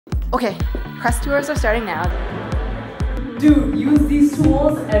Okay, press tours are starting now. Dude, use these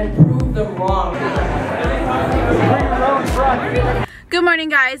tools and prove them wrong. Good morning,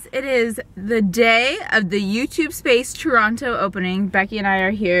 guys. It is the day of the YouTube Space Toronto opening. Becky and I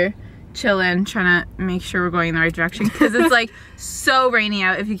are here chilling, trying to make sure we're going in the right direction because it's like so rainy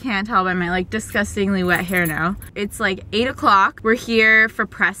out, if you can't tell by my like disgustingly wet hair now. It's like 8 o'clock. We're here for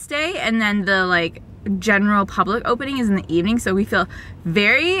press day, and then the like general public opening is in the evening, so we feel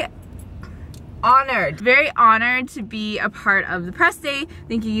very honored to be a part of the press day.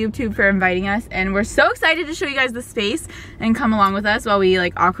 Thank you, YouTube, for inviting us, and we're so excited to show you guys the space and come along with us while we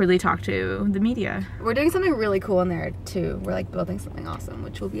like awkwardly talk to the media. We're doing something really cool in there too. We're like building something awesome,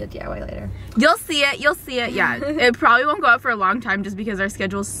 which will be a DIY later. You'll see it, yeah. It probably won't go up for a long time just because our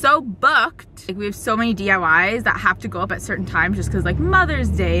schedule is so booked. Like, we have so many DIYs that have to go up at certain times just because like Mother's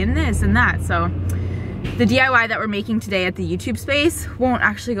Day and this and that. So the DIY that we're making today at the YouTube space won't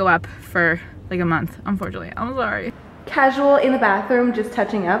actually go up for like a month, unfortunately. I'm sorry. Casual in the bathroom, just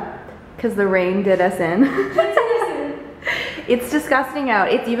touching up because the rain did us in. It's disgusting out.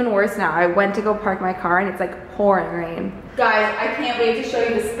 It's even worse now. I went to go park my car and it's like pouring rain. Guys, I can't wait to show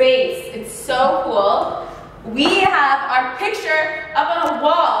you the space. It's so cool. We have our picture up on a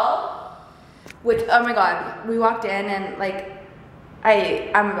wall, which, oh my God, we walked in and like,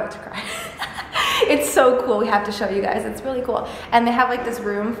 I'm about to cry. It's so cool. We have to show you guys. It's really cool. And they have like this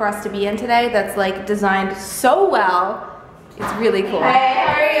room for us to be in today that's like designed so well. It's really cool. Hey,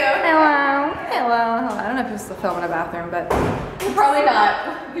 how are you? Hello. Hello. Hello. I don't know if you're still filming a bathroom, but probably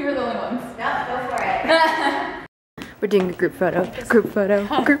not. We were the only ones. Yeah, go for it. We're doing a group photo. Group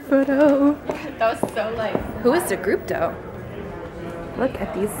photo. Group photo. That was so like. Who is the group though? Look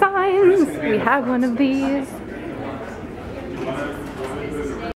at these signs. We have one of these.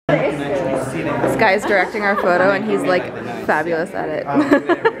 This guy's directing our photo and he's like fabulous at it.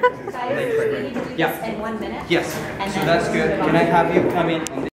 Yeah. In 1 minute? Yes. So that's good. Can I have you come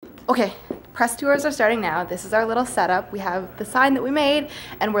in? Okay, press tours are starting now. This is our little setup. We have the sign that we made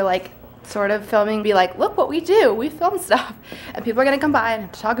and we're like sort of filming, be like, look what we do. We film stuff. And people are gonna come by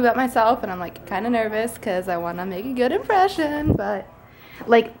and talk about myself, and I'm like kind of nervous because I want to make a good impression, but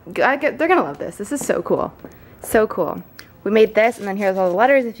like they're gonna love this. This is so cool. So cool. We made this, and then here's all the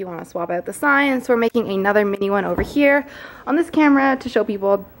letters if you want to swap out the signs. So we're making another mini one over here on this camera to show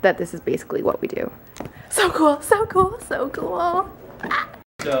people that this is basically what we do. So cool, so cool, so cool.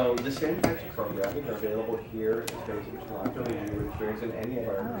 So the same types of programming are available here in Space in Toronto, and you would experience in any of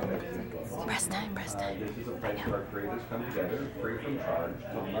our Press time, press time. This is a place where our creators come together, free from charge,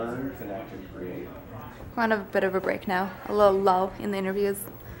 to learn, connect, and create. We're on a bit of a break now. A little lull in the interviews.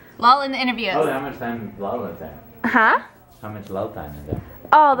 Lull in the interviews. Oh, how much time lull is there? Huh? How much lull time is there?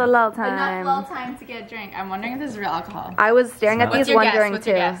 Oh, the lull time. Enough lull time to get a drink. I'm wondering if this is real alcohol. I was staring at these wondering What's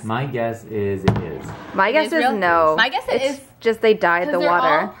too. your guess? My guess is it is. My guess is no. My guess it's is just they dyed the they're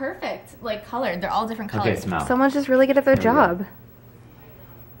water. all perfect, like colored. They're all different colors. Okay, smell. Someone's just really good at their job.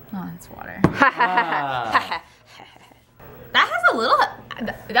 Oh, it's water. Ah. That has a little.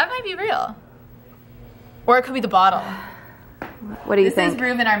 That might be real. Or it could be the bottle. What do you This think? is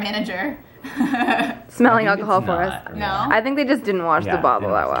Reuben, our manager. Smelling alcohol for us. Not, No? I think they just didn't wash the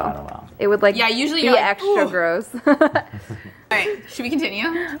bottle that well. It would like usually be you're like, extra ooh. gross. Alright, should we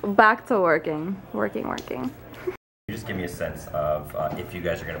continue? Back to working. Working. Just give me a sense of if you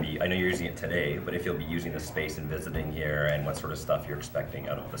guys are going to be, I know you're using it today, but if you'll be using the space and visiting here and what sort of stuff you're expecting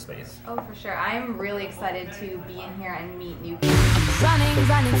out of the space. Oh, for sure. I'm really excited to be in here and meet new people.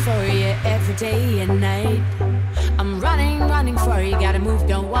 Running for you every day and night. I'm running for you, gotta move,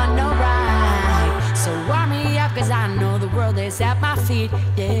 don't want no ride. So warm me up, cause I know the world is at my feet,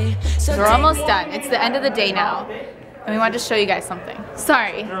 yeah. So We're almost done. It's the end of the day now. And we wanted to show you guys something.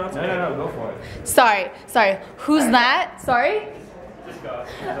 Sorry. No, go for it. Sorry. Who's that? Sorry?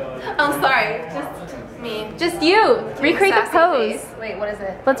 I'm sorry. Just me. Just you. Recreate the pose. Wait, what is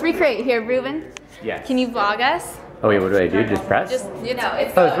it? Let's recreate. Here, Reuben. Yes. Can you vlog us? Oh wait, what do I do? Just press? Just, you know,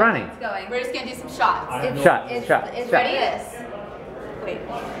 it's Oh, it's running. It's going. We're just gonna do some shots. Shot. Ready? Wait.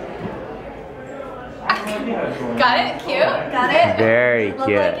 Got it? Cute? Got it? Very Look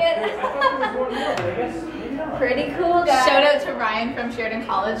cute. like it? Pretty cool, guys. Shout out to Ryan from Sheridan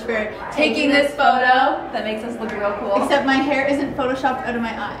College for taking this photo. That makes us look real cool. Except my hair isn't photoshopped out of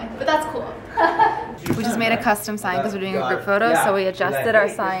my eye, but that's cool. We just made a custom sign because we're doing a group photo, so we adjusted our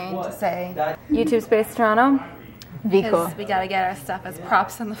sign to say YouTube Space Toronto. Be cool. We gotta get our stuff as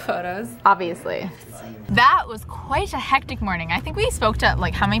props in the photos. Obviously. That was quite a hectic morning. I think we spoke to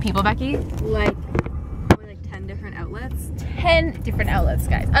like how many people, Becky? Like 10 different outlets. 10 different outlets,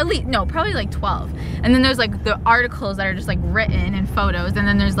 guys. At least, no, probably like 12. And then there's like the articles that are just like written and photos, and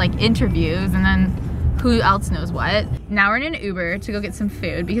then there's like interviews, and then who else knows what. Now we're in an Uber to go get some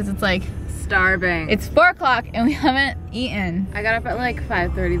food because it's like Starving. it's 4 o'clock and we haven't eaten. I got up at like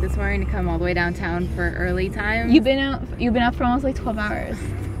 5:30 this morning to come all the way downtown for early time. You've been up for almost like 12 hours.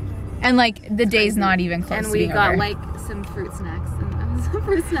 And like the day's not even close and to we being got over. like some fruit snacks and some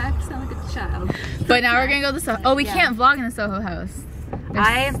fruit snacks. Sound like a child. But now we're gonna go to the Soho. Oh, we can't vlog in the Soho house.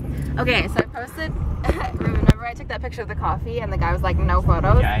 Okay, so I posted. Remember I took that picture of the coffee and the guy was like, no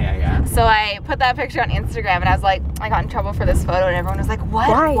photos? Yeah. So I put that picture on Instagram and I was like, I got in trouble for this photo, and everyone was like, what?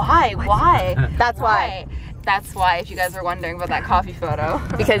 Why? That's why. That's why, if you guys were wondering about that coffee photo.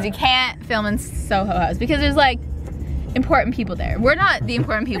 Because you can't film in Soho House because there's like important people there. We're not the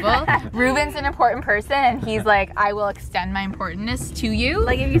important people. Ruben's an important person, and he's like, I will extend my importantness to you.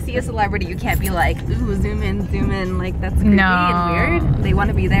 Like, if you see a celebrity, you can't be like, ooh, zoom in, like that's creepy and weird. They want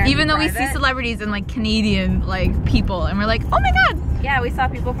to be there. Even though we see celebrities and like Canadian like people, and we're like, oh my god. Yeah, we saw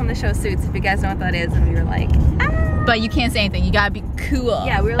people from the show Suits, if you guys know what that is, and we were like, ah. But you can't say anything. You gotta be cool.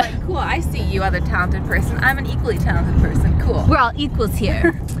 Yeah, we were like, cool, I see you, other talented person. I'm an equally talented person. Cool. We're all equals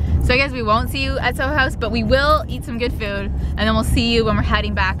here. So I guess we won't see you at Soho House, but we will eat some good food, and then we'll see you when we're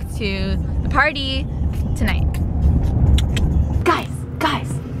heading back to the party tonight. Guys,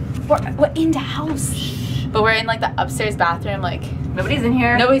 we're in the house. But we're in like the upstairs bathroom, like Nobody's in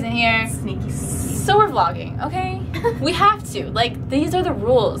here. nobody's in here. Sneaky. So we're vlogging, okay? We have to. Like, these are the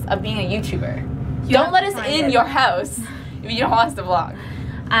rules of being a YouTuber. Don't let us in your house if you don't want us to vlog.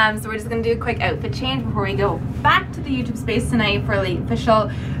 So we're just gonna do a quick outfit change before we go back to the YouTube space tonight for the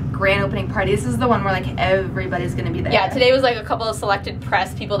official grand opening party. This is the one where like everybody's gonna be there. Yeah, today was like a couple of selected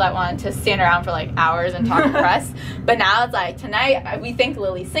press people that wanted to stand around for like hours and talk to press. But now it's like tonight we think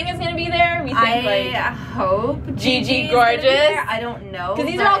Lily Singh is gonna be there. We think I like hope DjqUHy Gorgeous. I don't know. because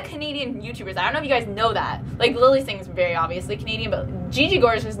these are all Canadian YouTubers. I don't know if you guys know that. Like Lily Singh is very obviously Canadian, but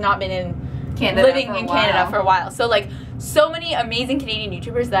DjqUHy has not been in Canada living in Canada for a while. So like so many amazing Canadian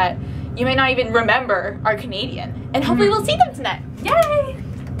YouTubers that you may not even remember are Canadian. And hopefully we'll see them tonight. Yay!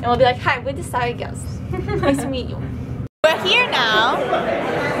 And we'll be like, hi, we're the Sorry Girls. Nice to meet you. We're here now.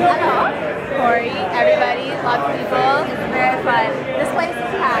 Hello. Corey, everybody, lots of people. It's very fun. This place is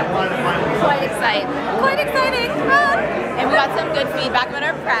packed. Quite exciting. And we got some good feedback about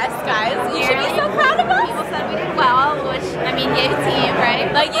our press, guys. You should be so proud of us. People said we did well, which, I mean, yay team, right?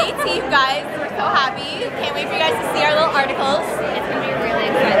 Like, yay team, guys. We're so happy. Can't wait for you guys to see our little articles. It's going to be really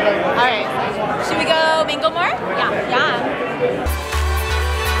exciting. All right. Should we go mingle more? Yeah.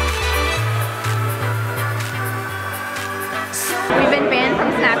 We've been banned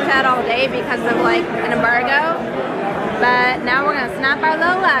from Snapchat all day because of like an embargo, but now we're gonna snap our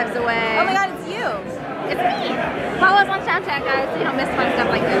little lives away. Oh my god, it's you. It's me. Follow us on Snapchat, guys, so you don't miss fun stuff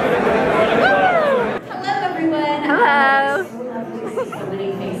like this. Woo! Hello, everyone. Hello. So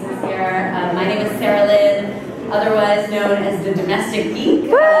many faces here. My name is Sarah Lynn, otherwise known as the Domestic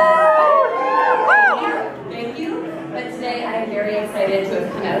Geek. Thank you. But today I'm very excited to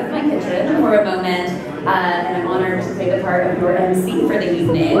have come out of my kitchen for a moment, and I'm honored to play the part of your MC for the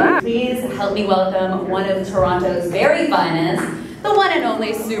evening. Please help me welcome one of Toronto's very finest, the one and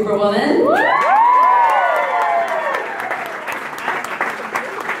only Superwoman.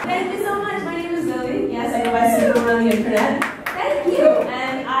 Thank you so much. My name is Zoe. Yes, I know I see you on the internet. Thank you.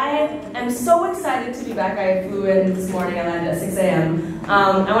 And I am so excited to be back. I flew in this morning. I landed at 6 a.m. I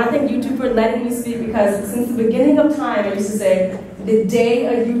want to thank YouTube for letting me speak, because since the beginning of time, I used to say, the day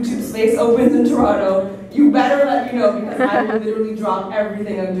a YouTube space opens in Toronto, you better let me know, because I will literally drop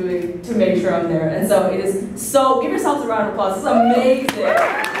everything I'm doing to make sure I'm there. And so it is so, give yourselves a round of applause. This is amazing.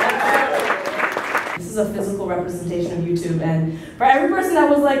 This is a physical representation of YouTube, and for every person that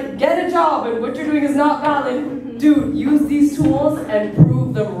was like, get a job and what you're doing is not valid, dude, use these tools and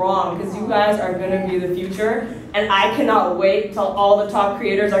prove them wrong, because you guys are gonna be the future, and I cannot wait till all the top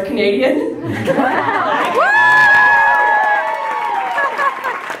creators are Canadian. I'm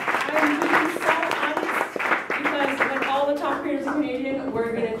being so honest, because when all the top creators are Canadian,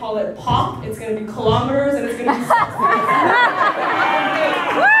 we're gonna call it pop, it's gonna be kilometers, and it's gonna be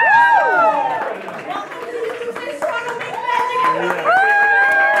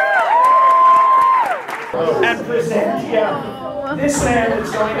And present this man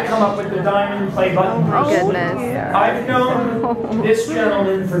that's going to come up with the diamond play button. Oh my goodness. I've known this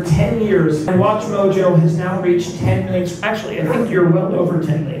gentleman for 10 years, and Watch Mojo has now reached 10 million. Actually, I think you're well over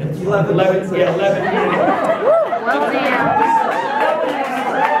 10 million. 11 million. Well done.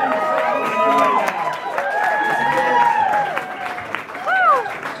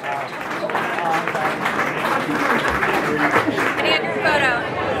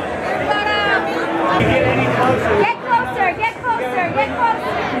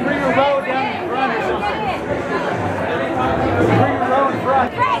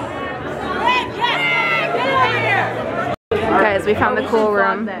 we found the cool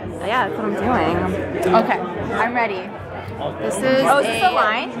room. Yeah, that's what I'm doing. Okay, I'm ready. This is Oh, is this a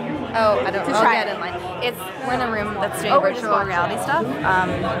line? Oh, I don't know. try Yeah, it. I didn't like. We're in a room that's doing Oh, we're just virtual watching. reality stuff,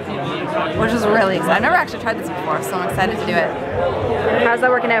 which is really exciting. I've never actually tried this before, so I'm excited to do it. How's that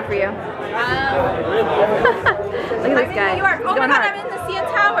working out for you? Look at this guy. You are. He's Oh my going god, hard. I'm in the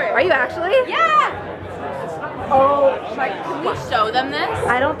Santaro. Are you actually? Yeah. Oh, can we show them this?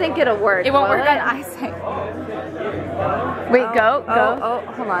 I don't think it'll work. It won't will work on eyesight. Wait, go. Oh,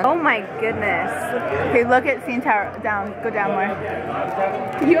 hold on. Oh my goodness. Okay, look at Santaro. Down. Go down more.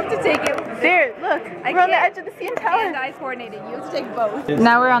 You have to take it. There, look. We're on the edge of the Santaro. Eye coordinated. You have to take both.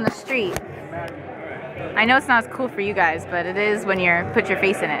 Now we're on the street. I know it's not as cool for you guys, but it is when you put your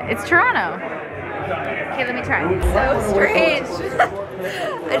face in it. It's Toronto. Okay, let me try. So strange.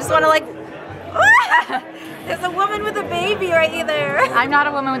 I just want to like. There's a woman with a baby right there. I'm not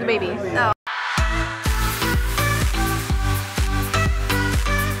a woman with a baby. No.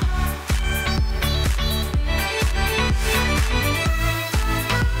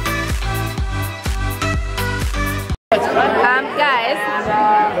 Guys,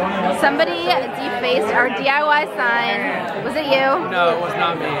 somebody defaced our DIY sign. Was it you? No, it was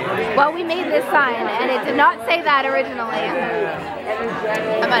not me. Well, we made this sign, and it did not say that originally.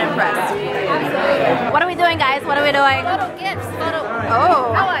 I'm unimpressed. What are we doing, guys? What are we doing? Little gifts, little.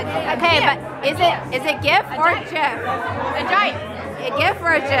 Oh. Okay, but is it GIF or GIF? A giant. A GIF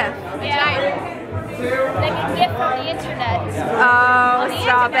or a GIF? A giant. Like a gift from the internet. Oh,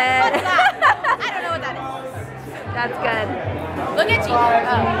 stop it. What's that? I don't know what that is. That's good. Look at you.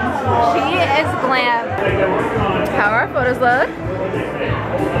 She is glam. How our photos look?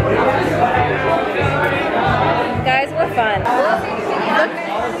 Guys, we're fun. Look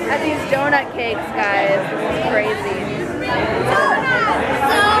at these donut cakes, guys. This is crazy.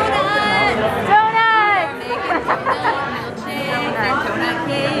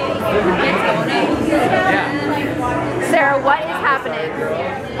 Sarah, what is happening?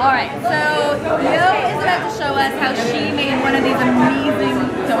 Alright, so Yo is about to show us how she made one of these amazing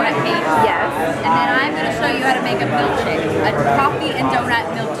donut cakes. Yes. And then I'm going to show you how to make a milkshake. A coffee and donut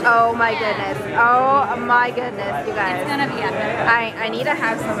milkshake. Oh my goodness. Oh my goodness, you guys. It's going to be epic. I need to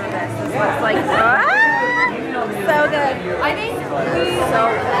have some of this. This looks like so good. I think So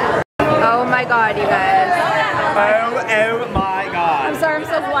good. Oh my god, you guys. Oh my god. I'm sorry, I'm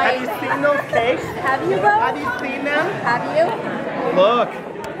so white. Have you seen those cakes? Have you though? Have you seen them? Have you? Look.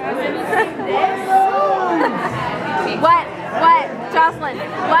 What? Jocelyn?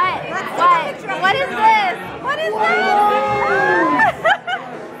 What is this? What is this?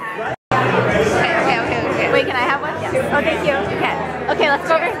 Okay. Wait, can I have one? Yes. Oh, thank you. Okay, let's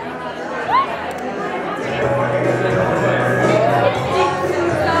go over.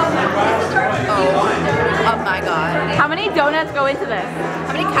 Oh my god. How many donuts go into this?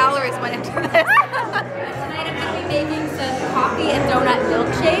 How many calories went into this? tonight I'm going to be making some coffee and donut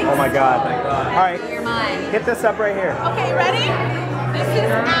milkshakes. Oh my god. Alright. Your mind. Hit this up right here. Okay, ready? This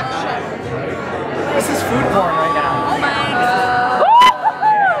is action. This is food porn right now. Oh my god.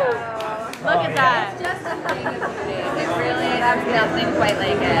 Look at that. It's just a thing of food. It really has nothing quite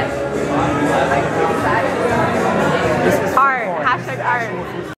like it. Art. Hashtag art.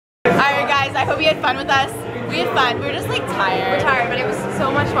 Alright guys, I hope you had fun with us. We had fun. We were just like tired. We're tired, but it was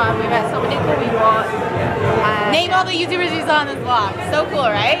so much fun. We met so many cool people. Name all the YouTubers you saw on this vlog. So cool,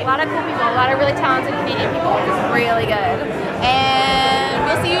 right? A lot of cool people, a lot of really talented Canadian people, which is really good. And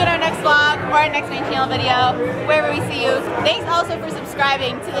we'll see you in our next vlog or our next main channel video, wherever we see you. Thanks also for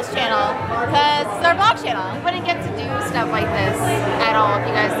subscribing to this channel, because it's our vlog channel. We wouldn't get to do stuff like this at all if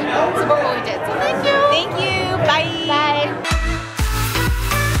you guys didn't support